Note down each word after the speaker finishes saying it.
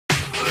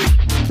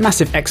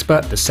Massive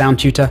expert, the sound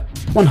tutor,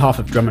 one half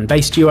of drum and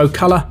bass duo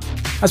Colour,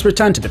 has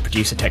returned to the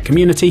Producer Tech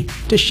community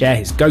to share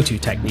his go-to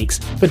techniques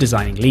for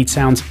designing lead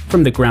sounds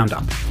from the ground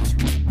up.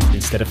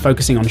 Instead of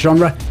focusing on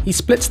genre, he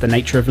splits the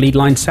nature of lead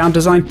line sound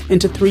design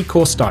into 3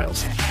 core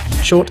styles: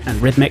 short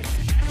and rhythmic,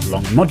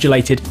 long and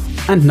modulated,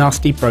 and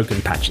nasty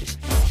broken patches,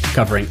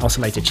 covering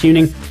oscillator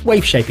tuning,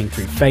 wave shaping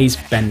through phase,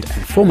 bend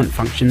and formant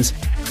functions,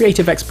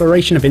 creative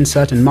exploration of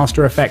insert and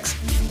master effects,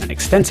 and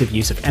extensive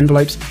use of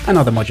envelopes and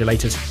other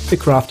modulators to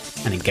craft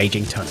an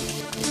engaging tone.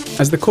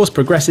 As the course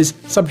progresses,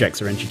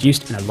 subjects are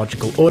introduced in a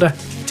logical order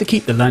to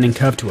keep the learning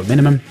curve to a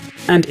minimum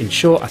and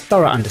ensure a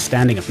thorough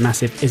understanding of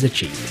Massive is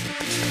achieved.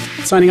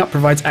 Signing up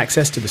provides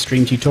access to the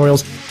stream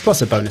tutorials,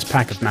 plus a bonus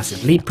pack of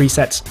Massive lead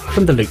presets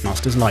from the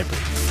Loopmasters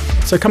library.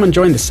 So come and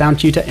join the sound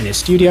tutor in his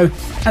studio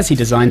as he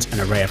designs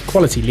an array of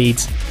quality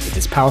leads with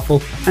his powerful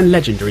and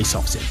legendary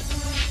Softsynthe.